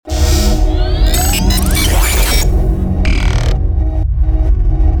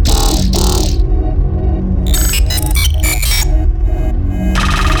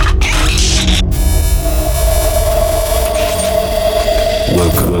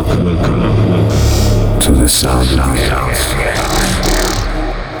to the sound of the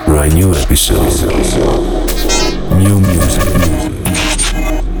brand new episode, new music,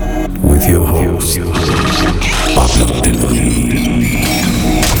 with your host, Pablo Deluí.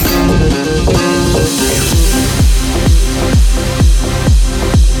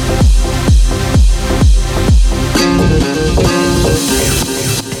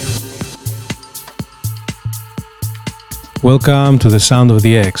 Welcome to the Sound of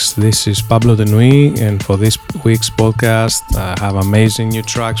the X. This is Pablo Deluí, and for this week's podcast, I have amazing new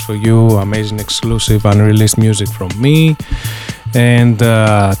tracks for you, amazing exclusive unreleased music from me, and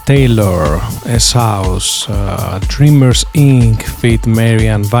Taylor, S-House, Dreamers Inc., feat.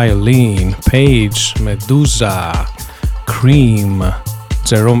 Marian Violin, Page, Medusa, Cream,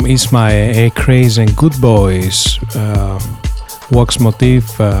 Jerome Isma-Ae, A-Craze and Good Boys, Wax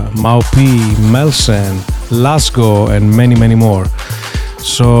Motif, Maupi, Melsen, Lasgo, and many, many more.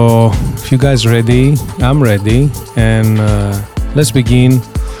 So, if you guys ready, I'm ready, and let's begin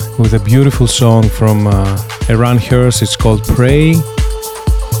with a beautiful song from Eran Hers. It's called Pray.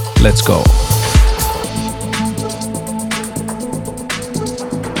 Let's go.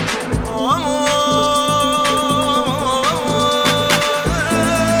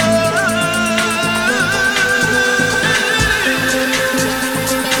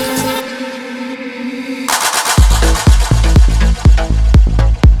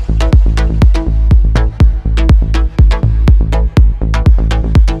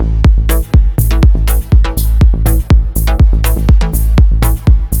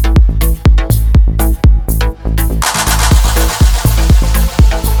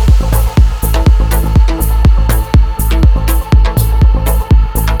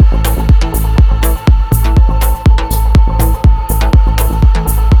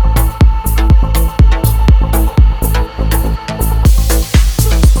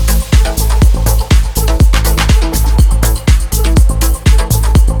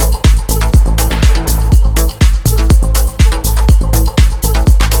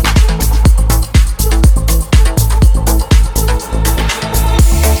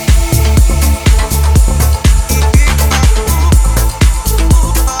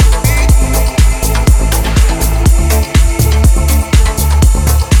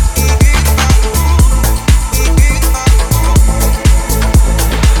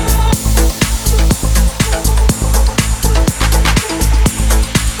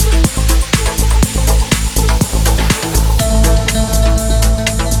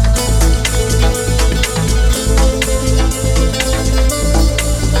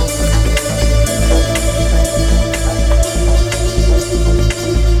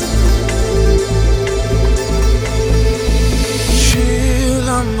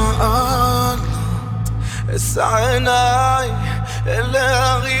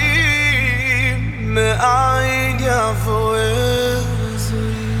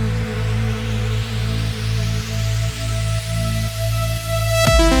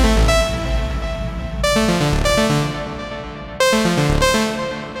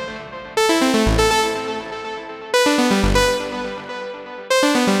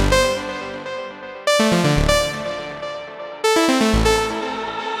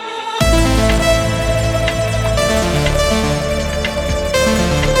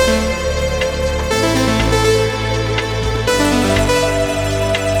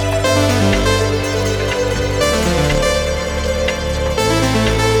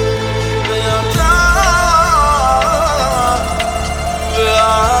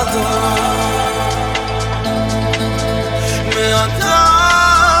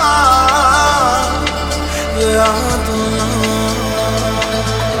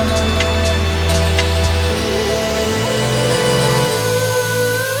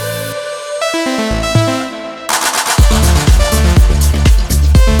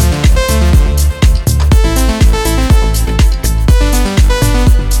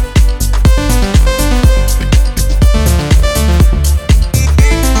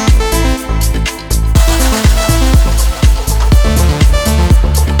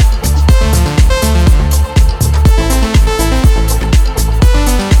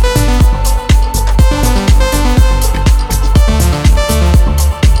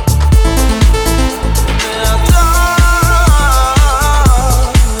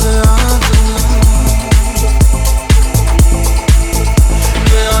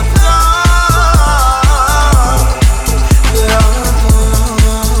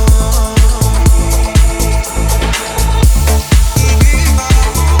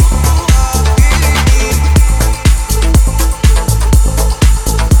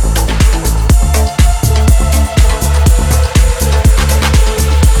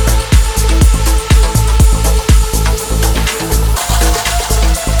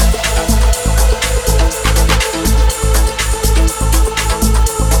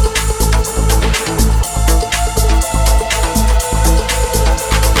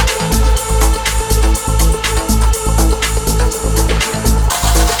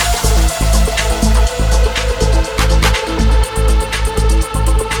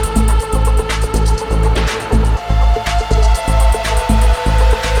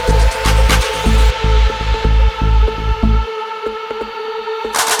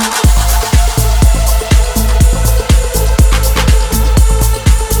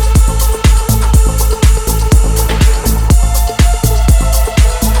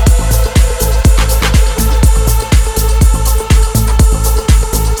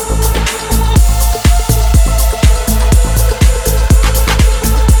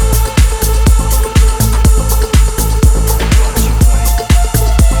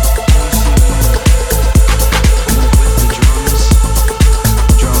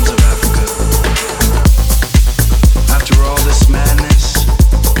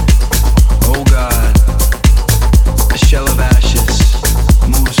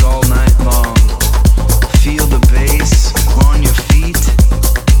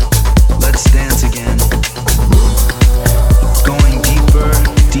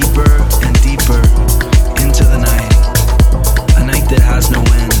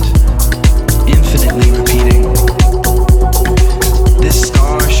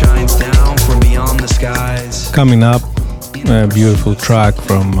 coming up, a beautiful track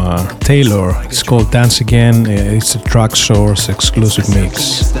from Taylor. It's called Dance Again. It's a Traxsource exclusive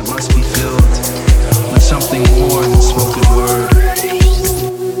mix. That must be filled with something more than spoken word.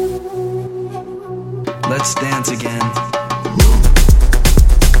 Let's dance again.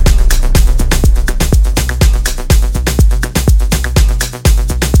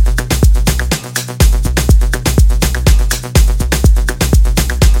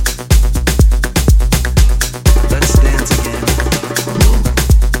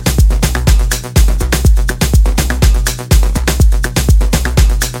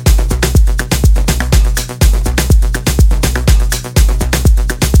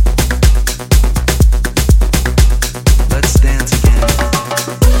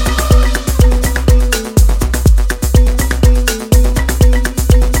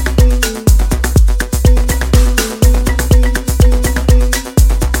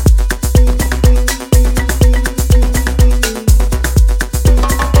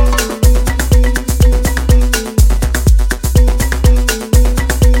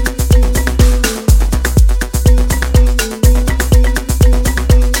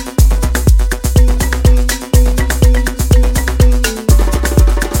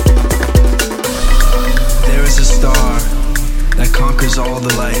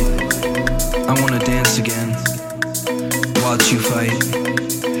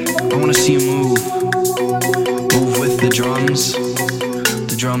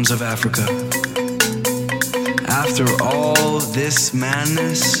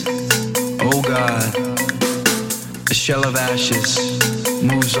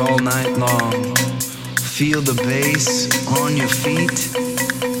 Feel the bass on your feet.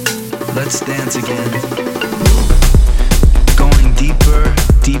 Let's dance again. Going deeper,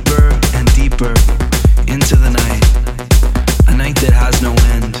 deeper, and deeper into the night. A night that has no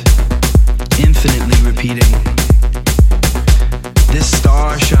end, infinitely repeating. This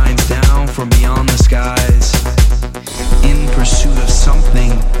star shines down from beyond the skies, in pursuit of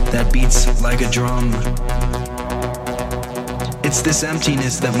something that beats like a drum. It's this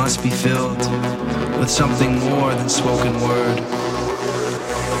emptiness that must be filled with something more than spoken word.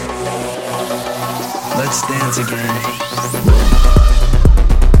 Let's dance again.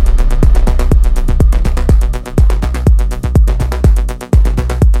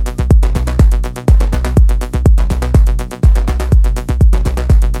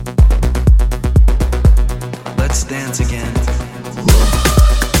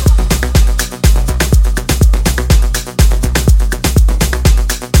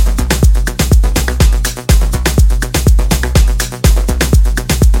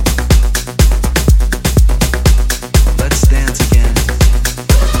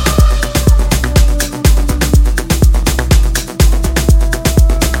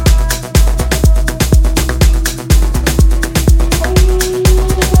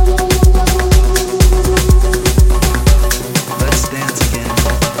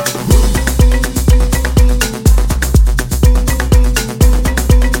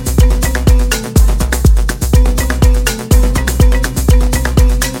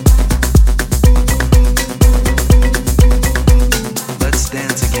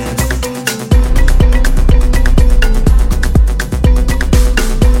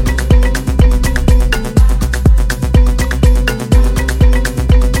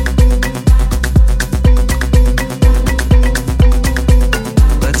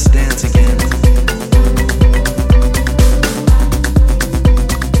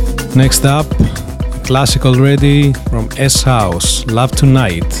 Next up, classic already from S House, Love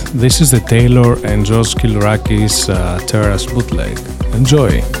Tonight. This is the Taylor and George Kilrakis Terrace bootleg.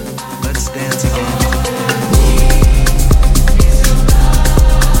 Enjoy. Let's dance again.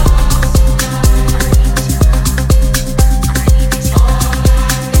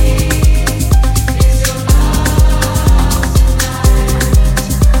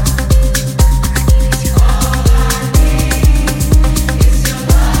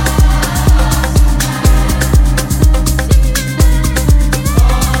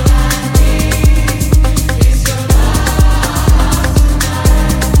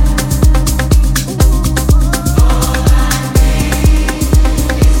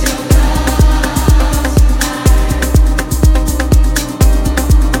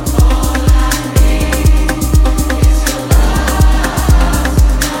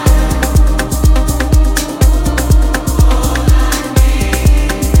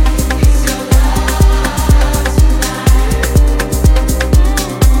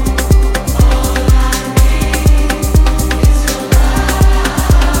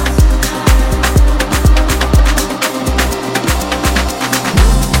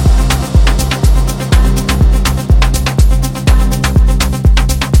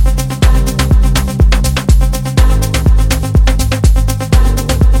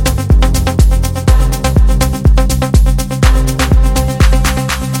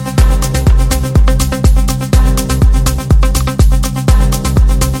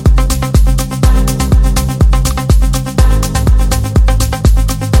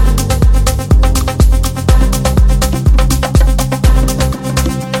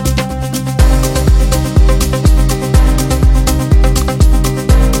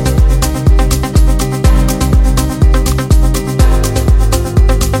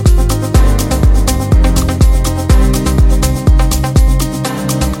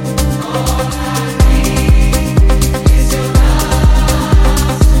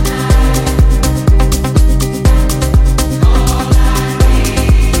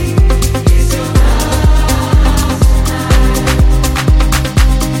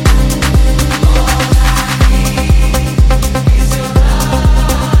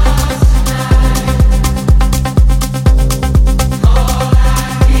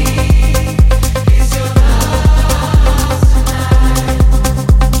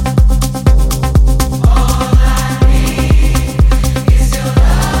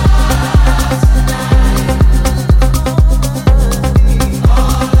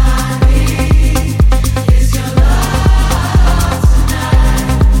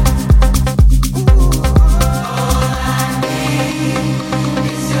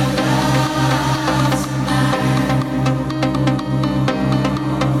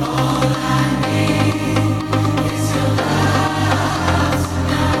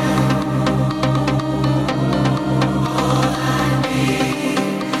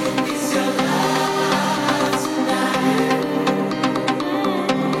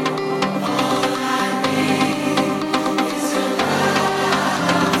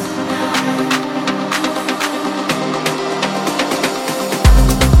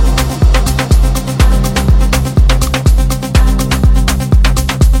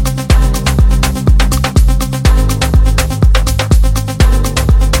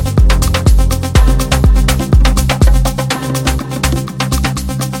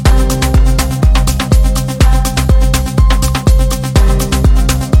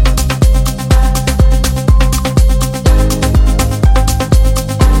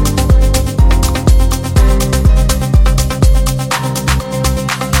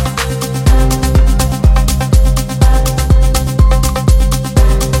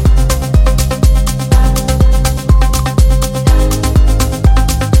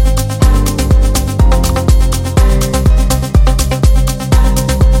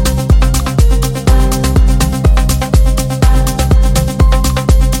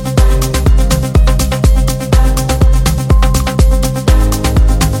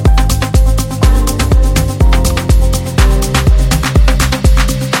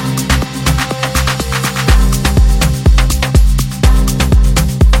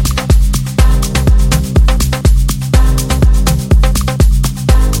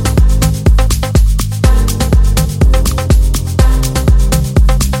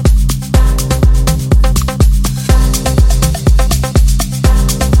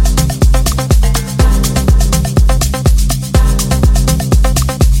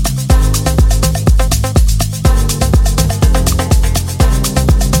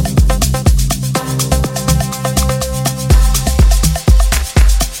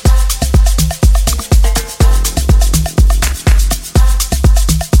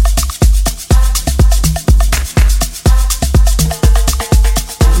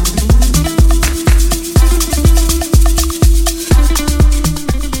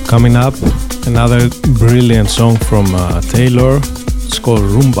 Coming up, another brilliant song from Taylor. It's called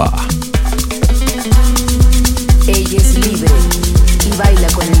Rumba. Ella es libre y baila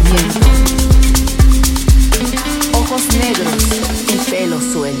con el viento. Ojos negros y pelo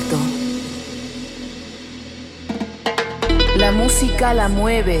suelto. La música la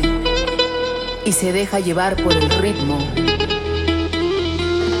mueve y se deja llevar por el ritmo.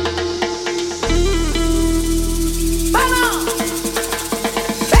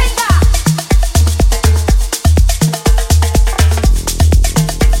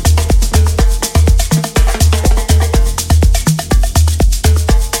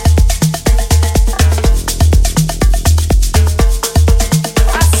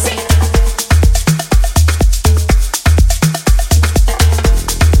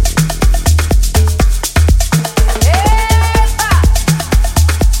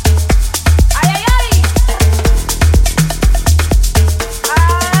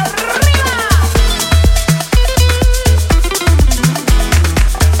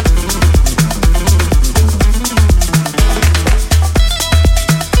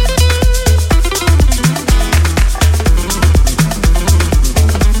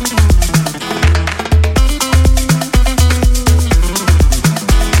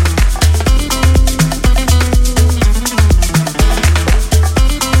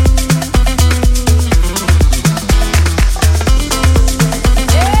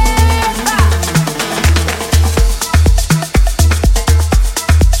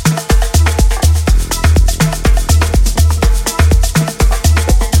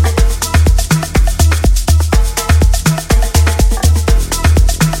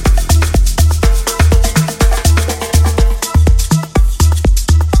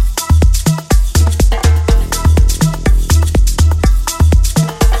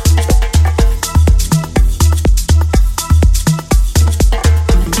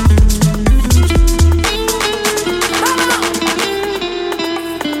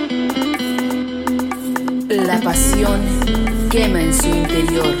 Quema en su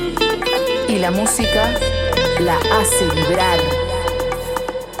interior y la música la hace vibrar.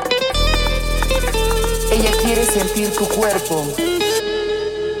 Ella quiere sentir tu cuerpo,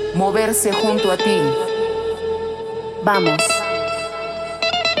 moverse junto a ti. Vamos,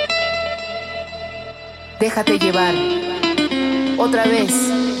 déjate llevar otra vez.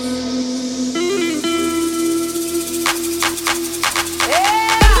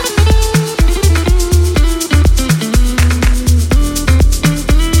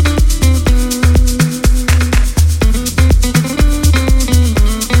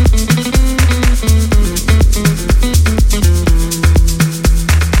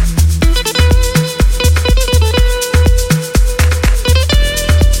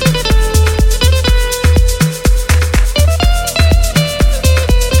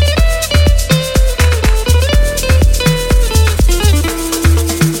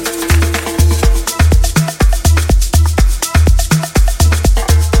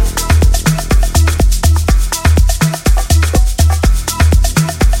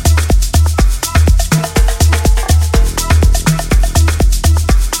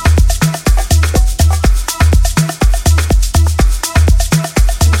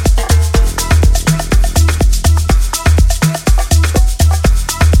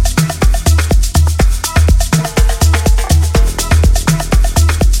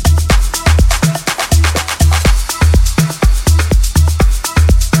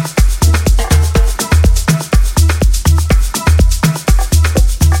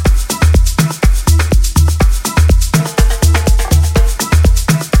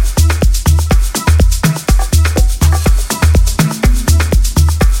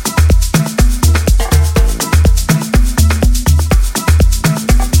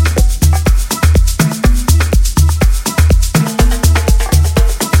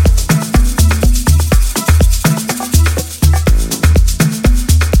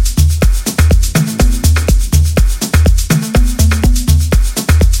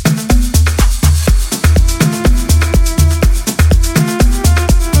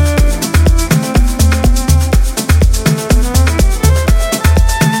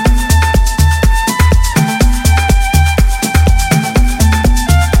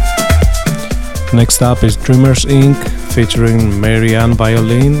 Next up is Dreamers Inc. featuring Marianne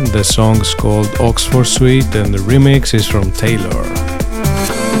Violin. The song is called Oxford Suite and the remix is from Taylor.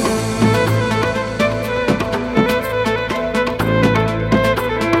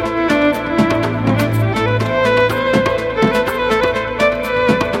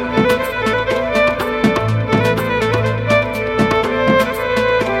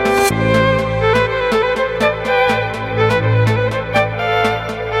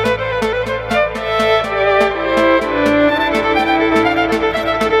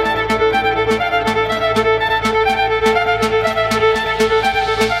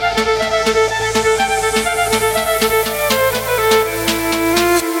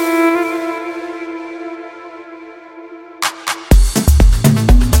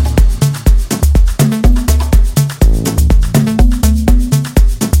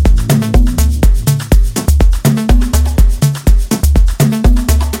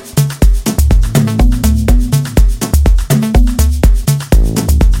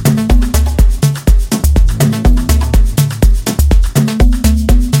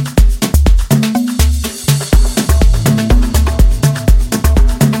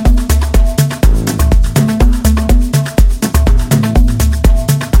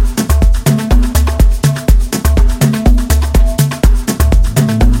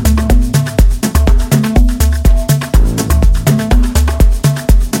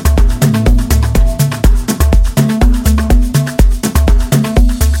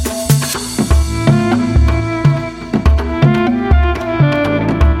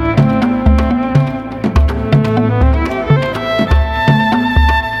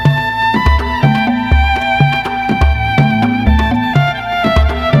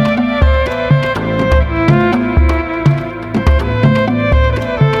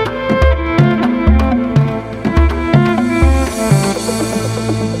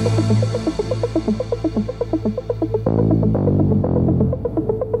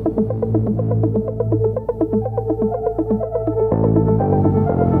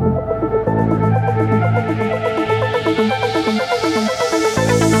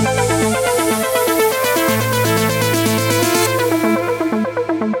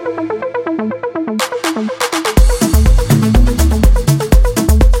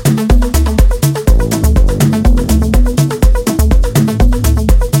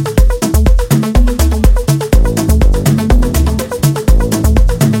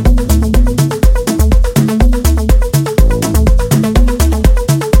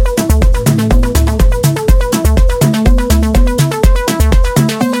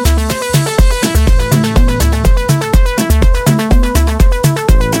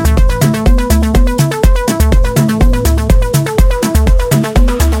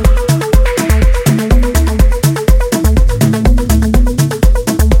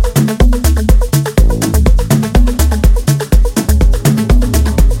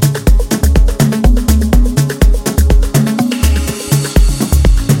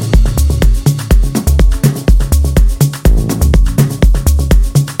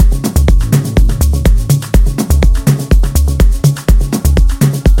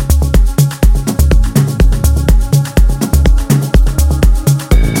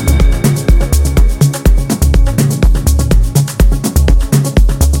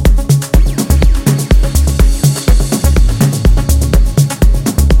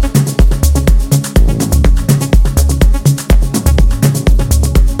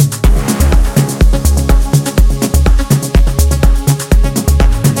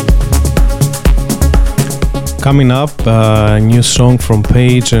 Coming up, a new song from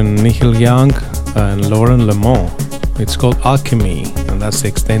Paige and Nihil Young and Lauren Lemont. It's called Alchemy, and that's the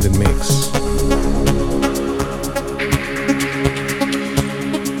extended mix.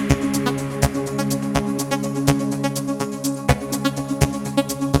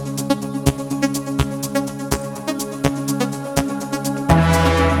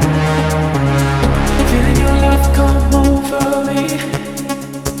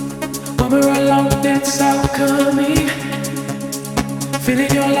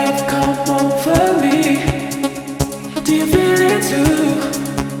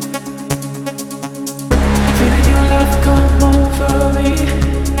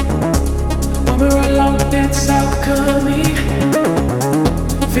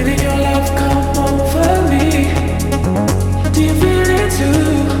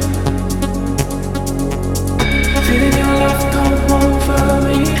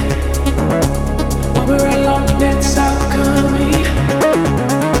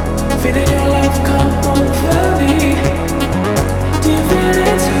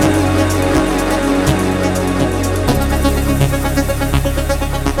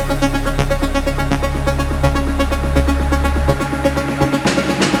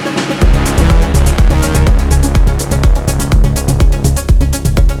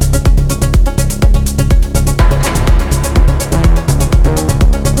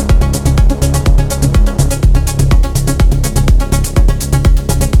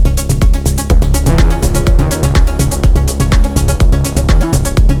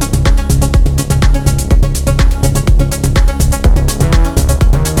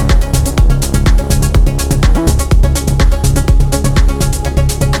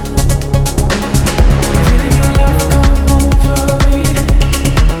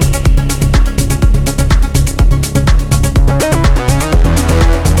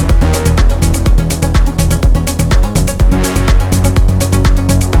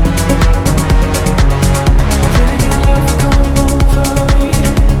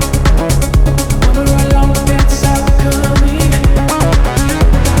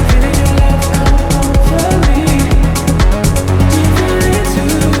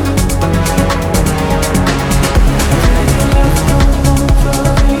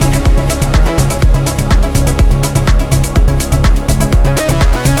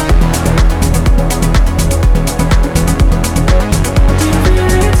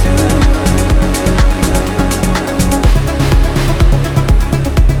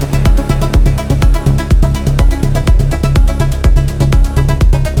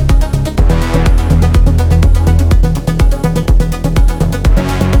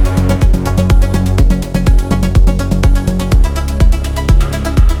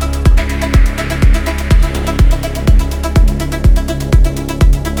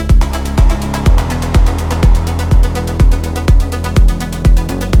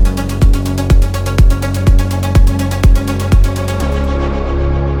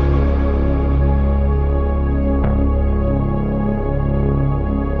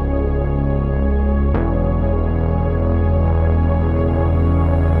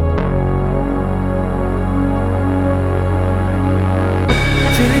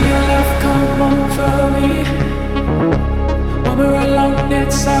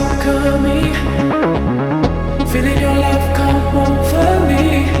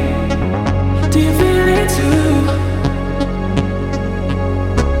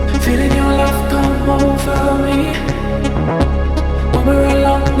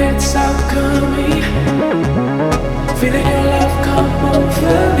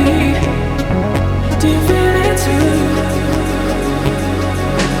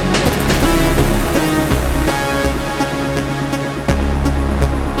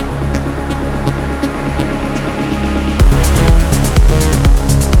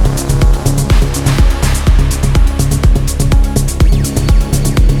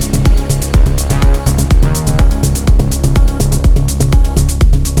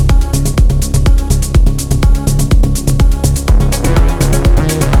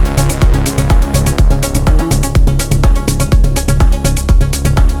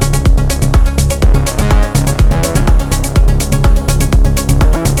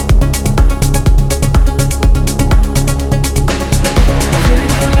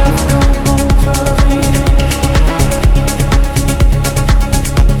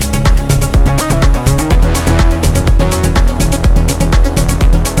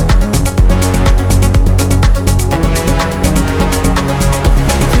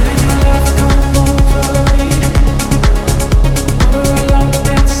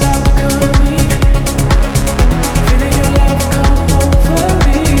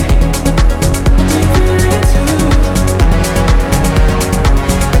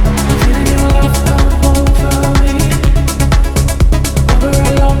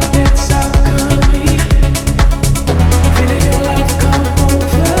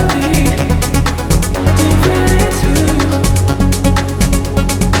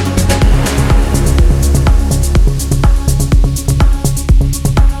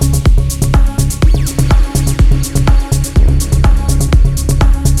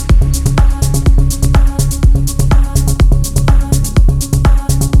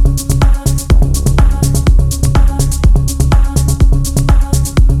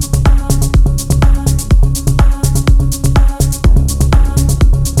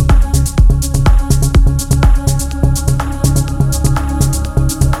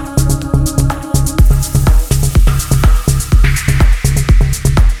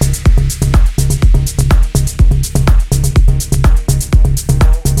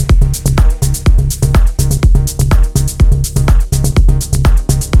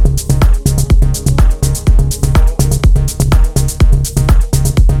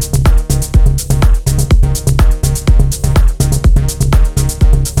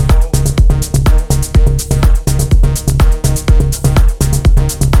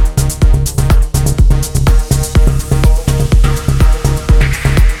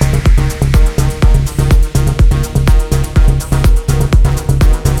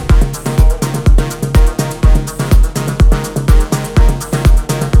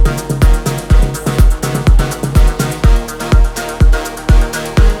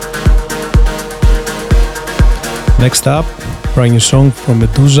 Next up, brand new song from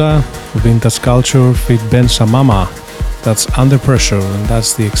Medusa, Vintage Culture feat Ben Samama. That's Under Pressure, and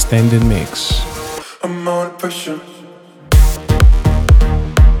that's the extended mix. I'm under pressure.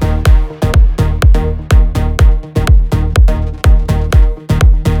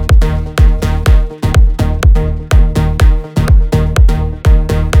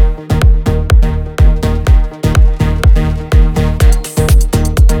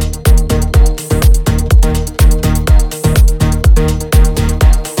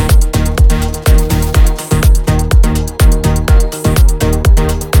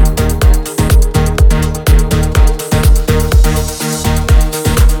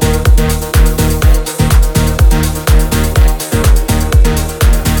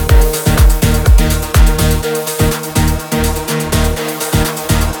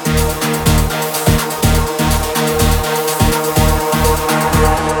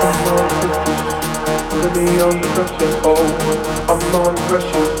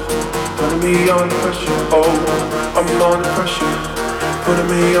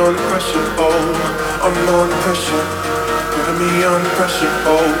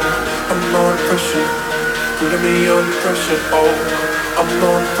 Putting me under pressure, oh, I'm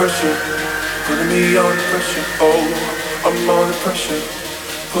under pressure. Putting me under pressure, oh, I'm under pressure.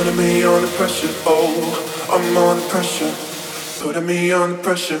 Putting me under pressure, oh, I'm under pressure. Putting me under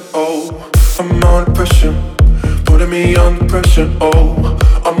pressure, oh,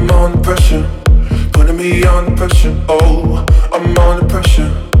 I'm under pressure. Putting me under pressure, oh, I'm under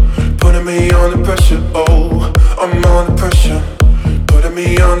pressure. Putting me under pressure, oh, I'm under pressure. Putting me under pressure, oh, I'm under pressure. Putting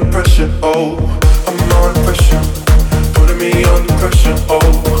me under pressure, oh,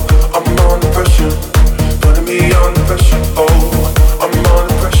 I'm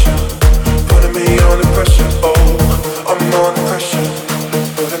under pressure.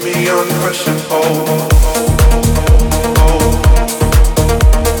 Putting me under pressure,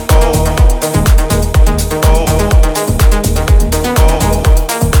 oh.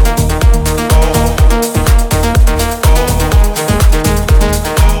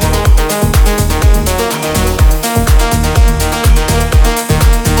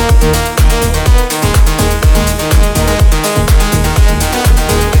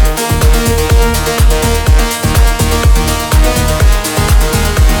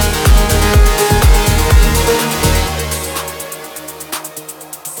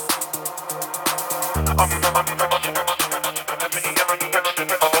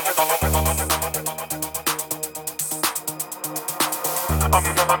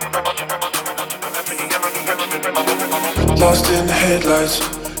 Lost in the headlights,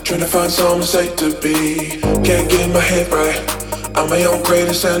 trying to find somewhere safe to be. Can't get my head right, I'm my own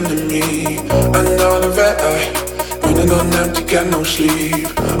greatest enemy. Another red eye, running on empty, got no sleep.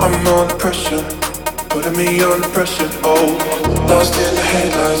 I'm under pressure, putting me under pressure, oh. Lost in the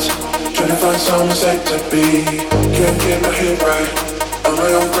headlights, trying to find somewhere safe to be. Can't get my head right, I'm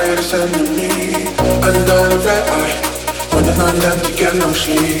my own greatest enemy. Another red eye, running on empty, got no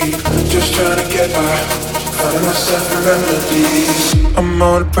sleep. Just trying to get by, finding myself in remedies. I'm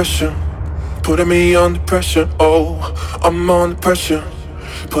under pressure, putting me under pressure, oh. I'm under pressure,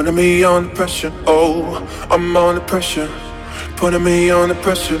 putting me under pressure, oh. I'm under pressure, putting me under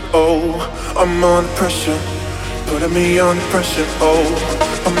pressure, oh. I'm under pressure, putting me under pressure, oh.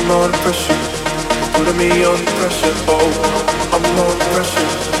 I'm under pressure, putting me under pressure, oh. I'm under pressure,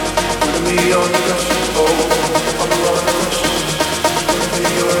 putting me under pressure, oh. I'm under pressure,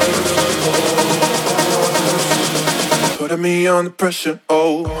 putting me under pressure, oh. Putting me under pressure,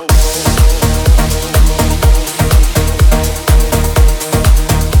 oh.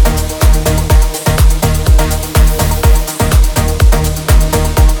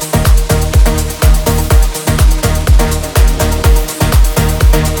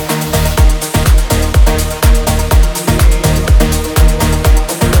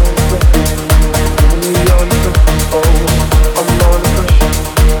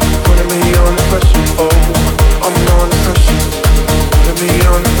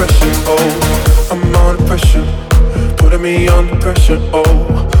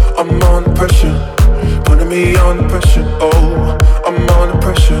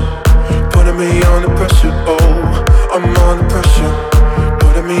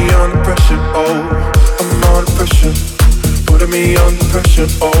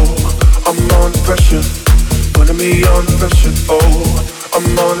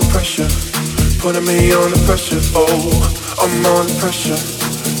 Putting me under pressure, oh. I'm under pressure,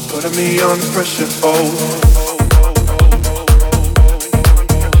 putting me under pressure, oh.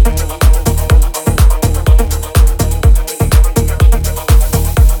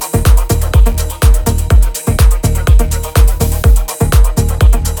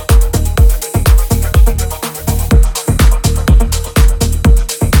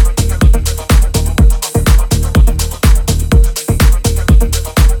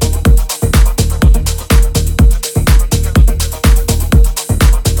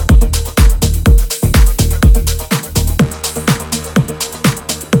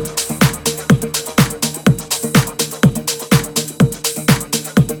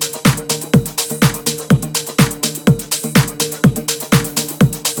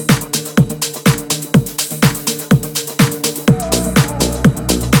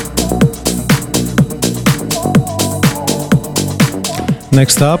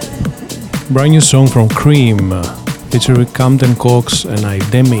 Next up, brand new song from Cream, featuring Camden Cox and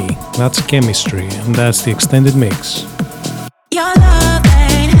Idemi. That's Chemistry, and that's the extended mix. Your love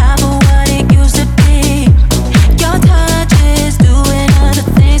ain't half of what it used to be. Your touch is doing other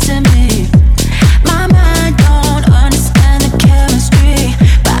things to me. My mind don't understand the chemistry,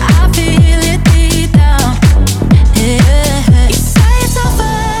 but I feel it deep down. Yeah. You say it's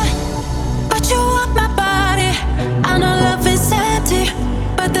over, but you want my body. I know love is empty,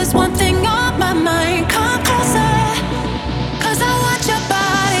 but there's one thing on my mind. Come closer, 'cause I want your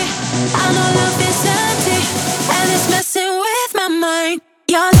body. I know love is empty, and it's messing with my mind.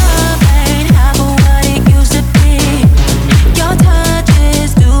 Your love ain't half of what it used to be. Your touch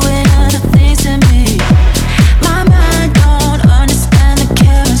is doing other things to me. My mind don't understand the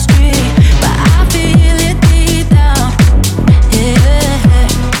chemistry, but I feel it deep down. Yeah.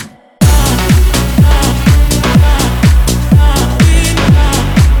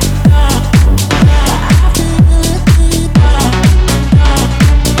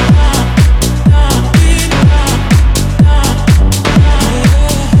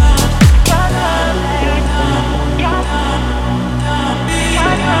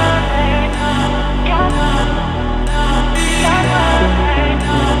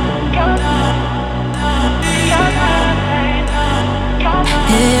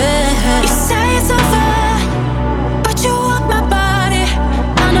 You say it's over, but you want my body.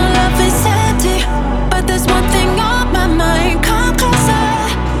 I know love is empty, but there's one thing on my mind. Come closer,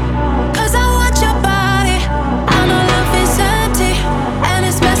 'cause I want your body. I know love is empty, and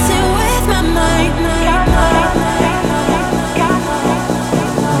it's messing with my mind. Your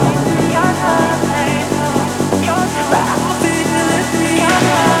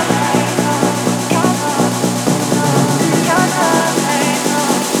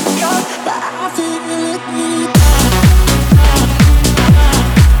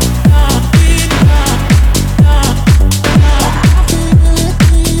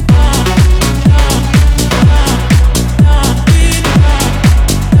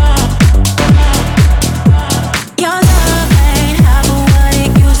love ain't half of what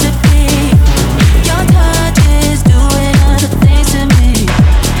it used to be. Your touch is doing other things to me.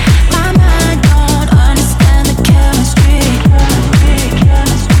 My mind don't understand the chemistry, but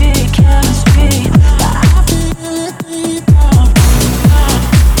I feel it deep down.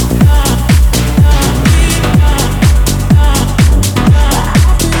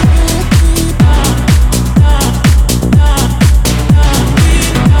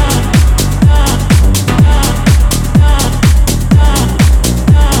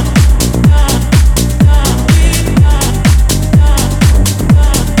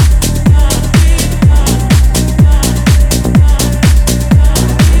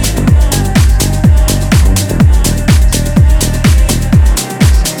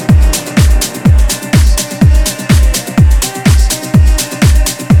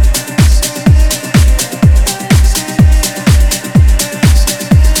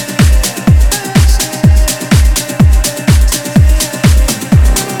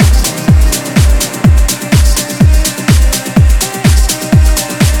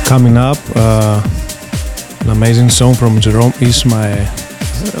 Coming up, an amazing song from Jerome Isma-Ae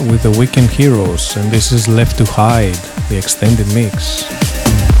with the Weekend Heroes, and this is Left to Hide, the extended mix.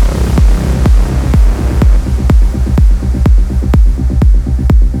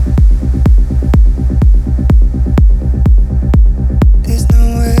 There's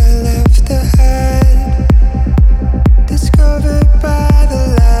nowhere left to hide. Discovered by the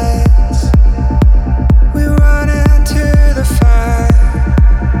lights, we run into the fire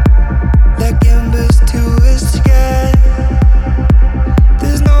like embers to a sky.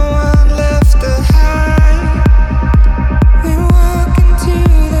 There's no one left to hide. We walk into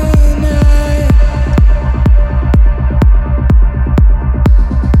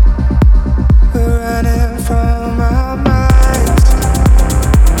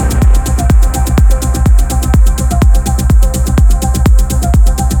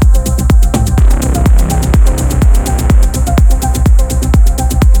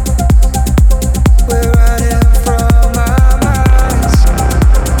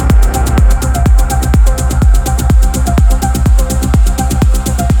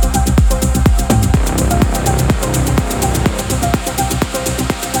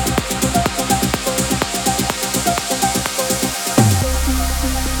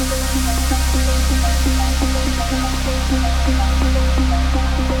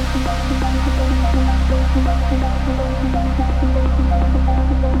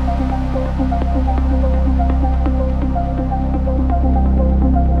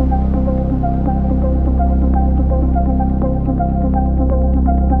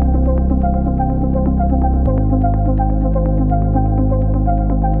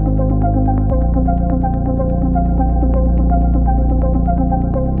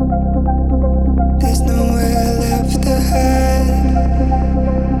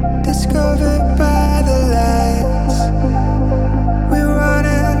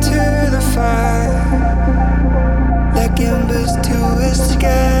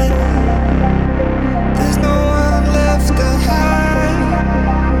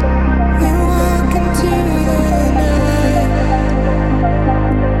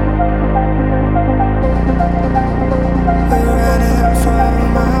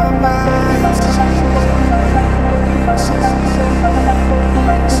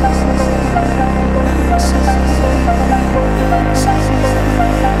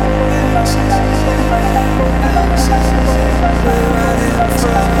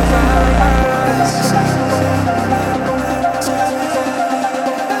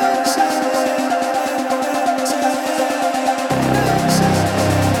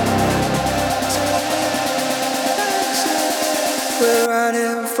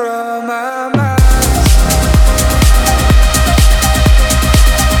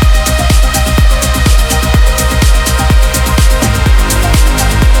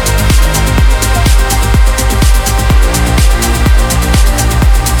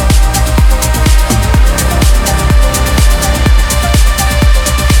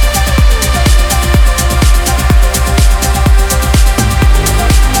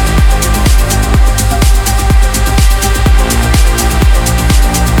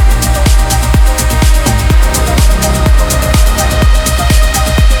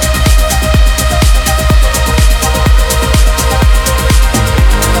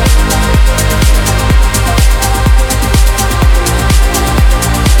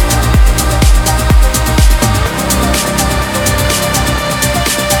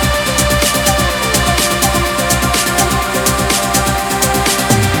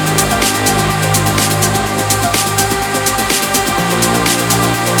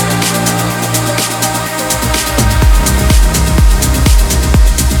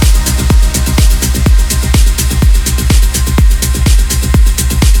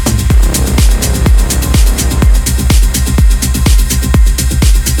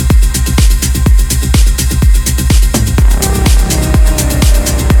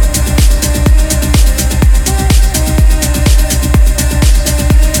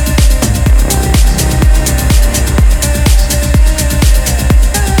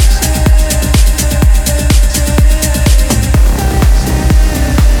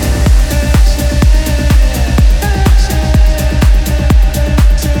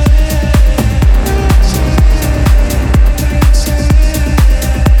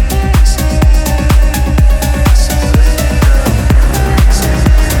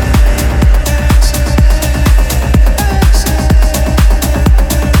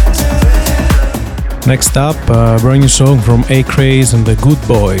Next up, a brand new song from A-Craze and the Good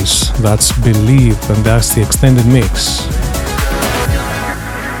Boys. That's Believe, and that's the extended mix.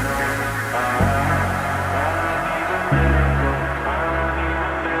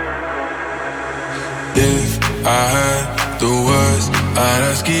 If I had the words, I'd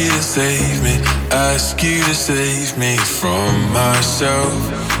ask you to save me, ask you to save me from myself.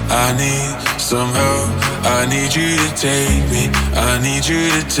 I need some help, I need you to take me, I need you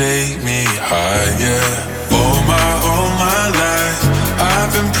to take me higher. All my life,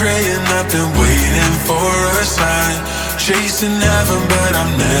 I've been praying, I've been waiting for a sign, chasing heaven but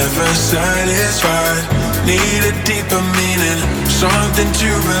I'm never satisfied. Need a deeper meaning, something to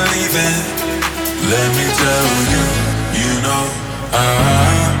believe in. Let me tell you, you know,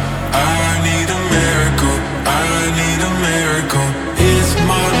 I need a miracle, I need a miracle. It's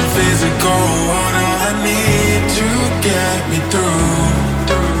more than physical, what I need to get me through.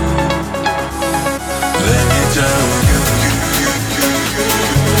 Let me tell you,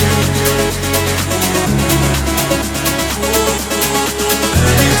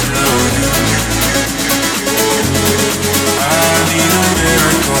 let me tell you, I need a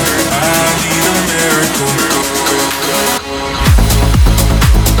miracle, I need a miracle.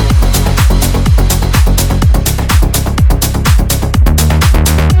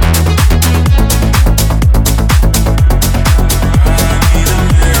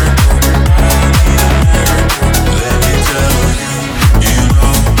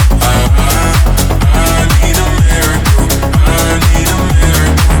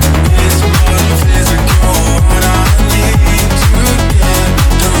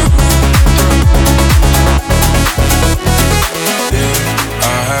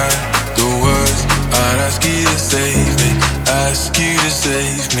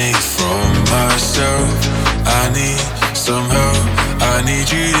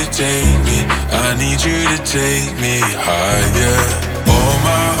 Take me higher.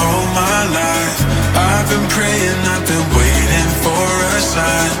 All my life, I've been praying, I've been waiting for a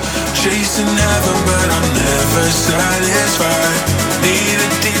sign, chasing heaven but I'm never satisfied. Need a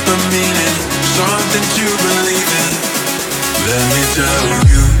deeper meaning, something to believe in. Let me tell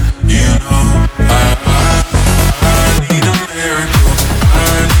you, you know, I need a miracle,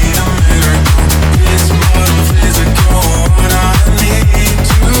 I need a miracle. It's more than physical, what I need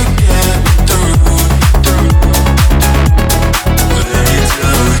to get me through.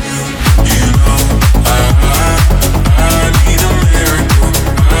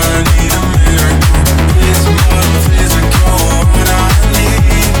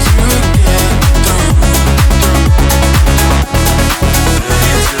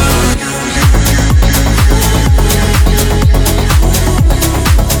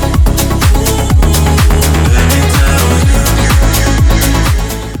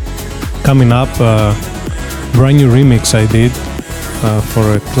 Coming up, brand new remix I did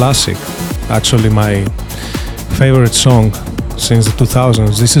for a classic, actually my favorite song since the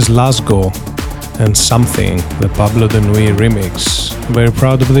 2000s. This is Lasgo and Something, the Pablo de Nui remix. Very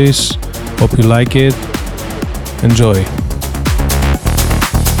proud of this, hope you like it, enjoy.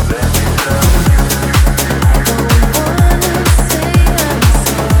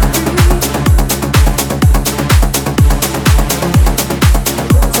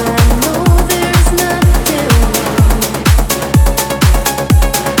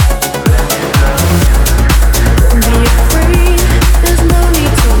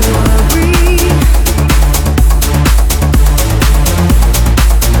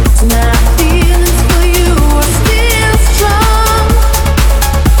 Feelings for you are still strong.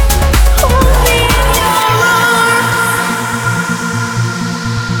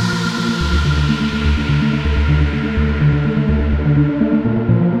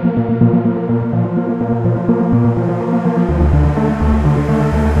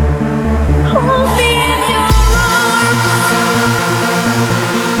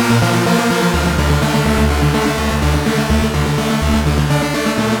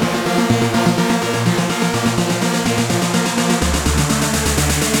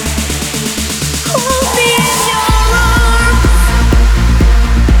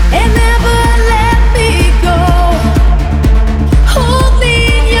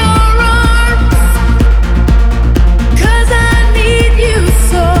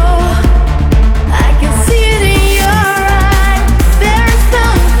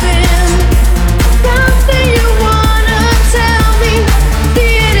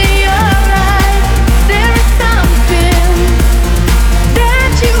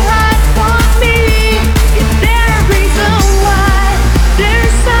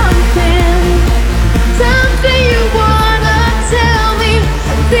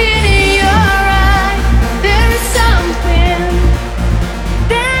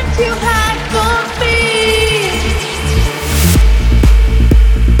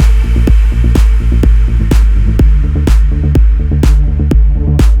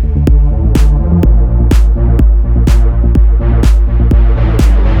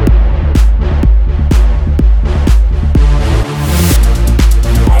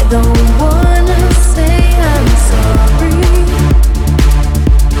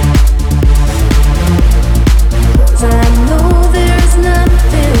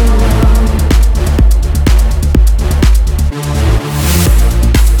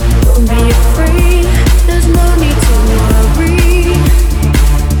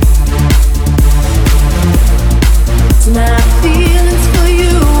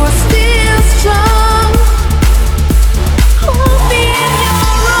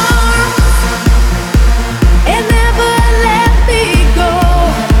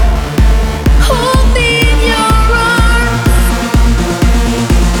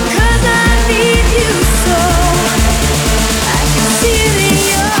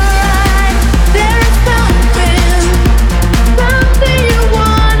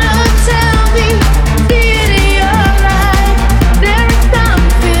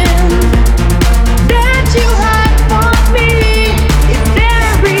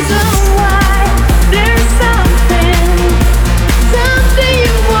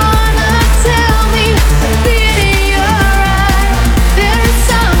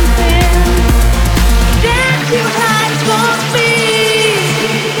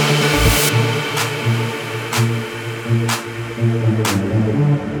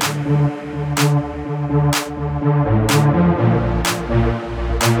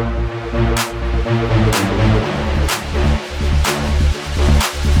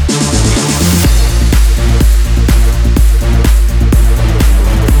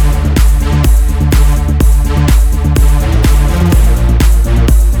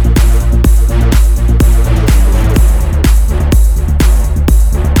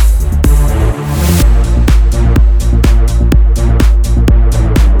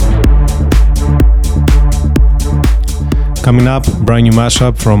 Coming up, brand new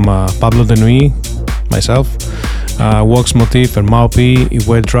mashup from Pablo De Nuit, myself, Vox Motif and Maupi,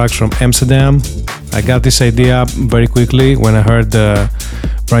 Iwel tracks from Amsterdam. I got this idea very quickly when I heard the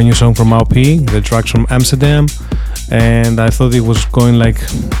brand new song from Maupi, the tracks from Amsterdam, and I thought it was going like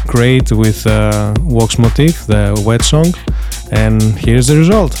great with Vox Motif, the wet song, and here's the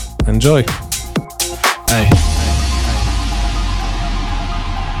result. Enjoy. Hey.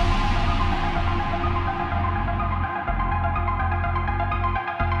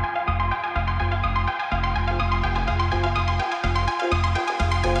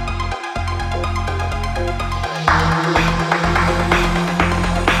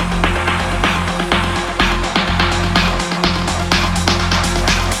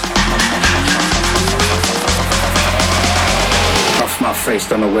 Face,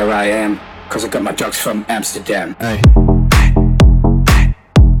 don't know where I am, cause I got my drugs from Amsterdam. Hey.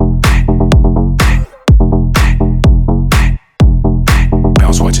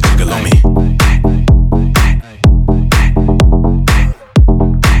 Bounce, watch it jiggle on me.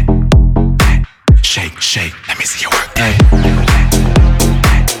 Shake, shake, let me see your work. Hey.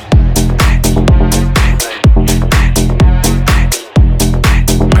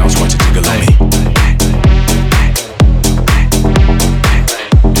 Bounce, watch it jiggle on me.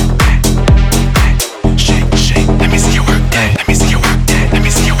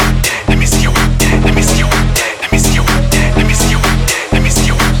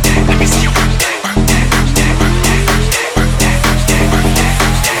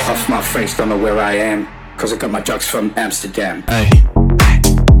 Face, don't know where I am, cause I got my drugs from Amsterdam. Hey.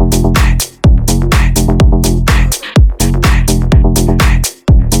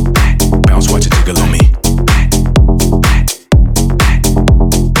 Bounce, watch it jiggle on me.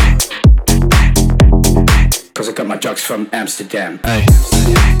 Cause I got my drugs from Amsterdam. Hey.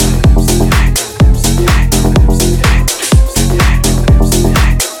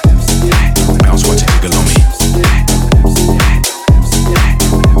 Bounce, watch it jiggle on me.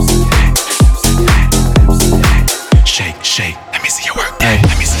 Shake, shake, let me see your work. Hey.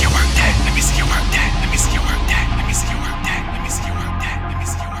 Let me see your work. Let me see your work. Let me see your work. Let me see your work. Let me see your work. Let me see your work. Let me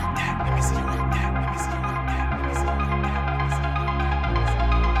see your work. Let me see your work. Let me see your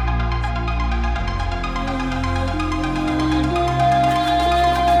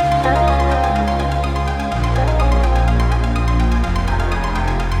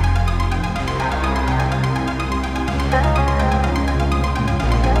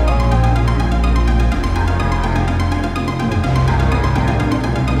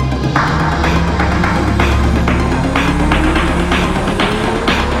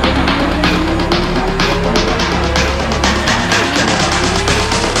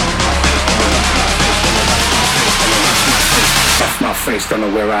Face, don't know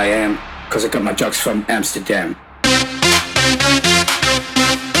where I am, cause I got my drugs from Amsterdam.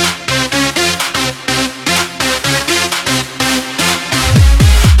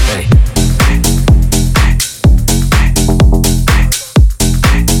 Hey.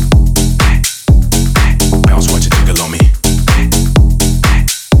 Bounce, watch it jiggle on me.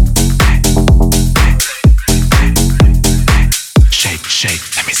 Shake, shake,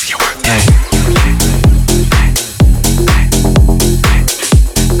 let me see your work. Hey.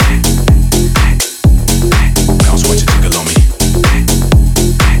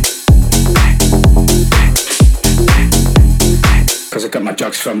 Cause I got my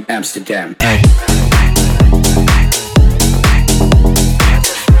drugs from Amsterdam. Hey.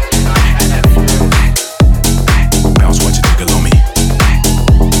 Bounce, watch it jiggle on me.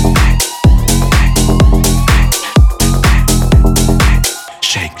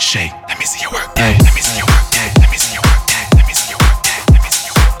 Shake, shake, let me see your work. Hey. Let me see your work. Let me see your work. Let me see your work. Let me see your work. Let me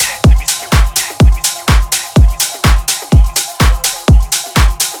see your work. Let me see your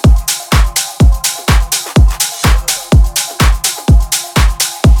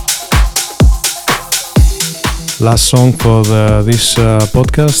Last song for this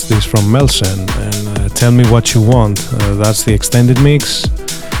podcast is from Melsen, and Tell Me What You Want. That's the extended mix.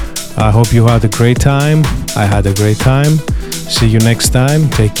 I hope you had a great time. I had a great time. See you next time.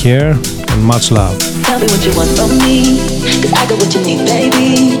 Take care and much love. Tell me what you want from me, 'cause I got what you need,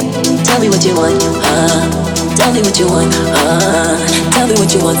 baby. Tell me what you want, tell me what you want, tell me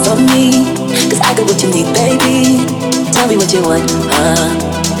what you want from me, 'cause I got what you need, baby. Tell me what you want,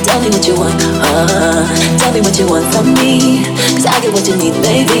 tell me what you want, tell me what you want from me, 'cause I get what you need,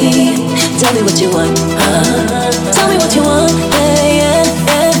 baby. Tell me what you want, tell me what you want, yeah, yeah,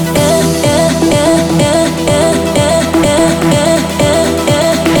 yeah, yeah, yeah, yeah, yeah, yeah, yeah, yeah, yeah.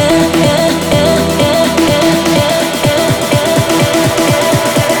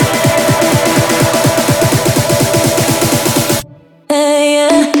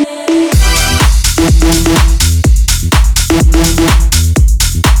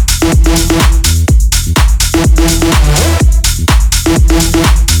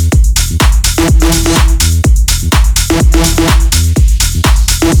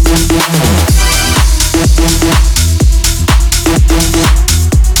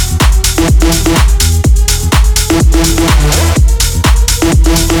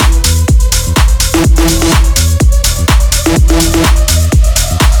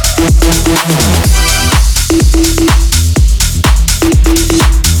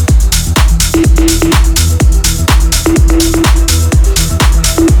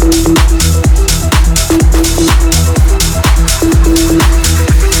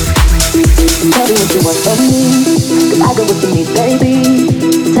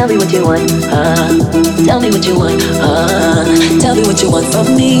 Tell me what you want, tell me what you want, tell me what you want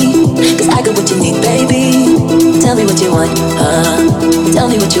from me, 'cause I got what you need, baby. Tell me what you want, tell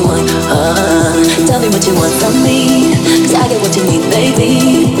me what you want, tell me what you want from me, 'cause I got what you need, baby.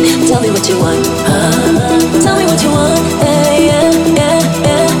 Tell me what you want, tell me what you want.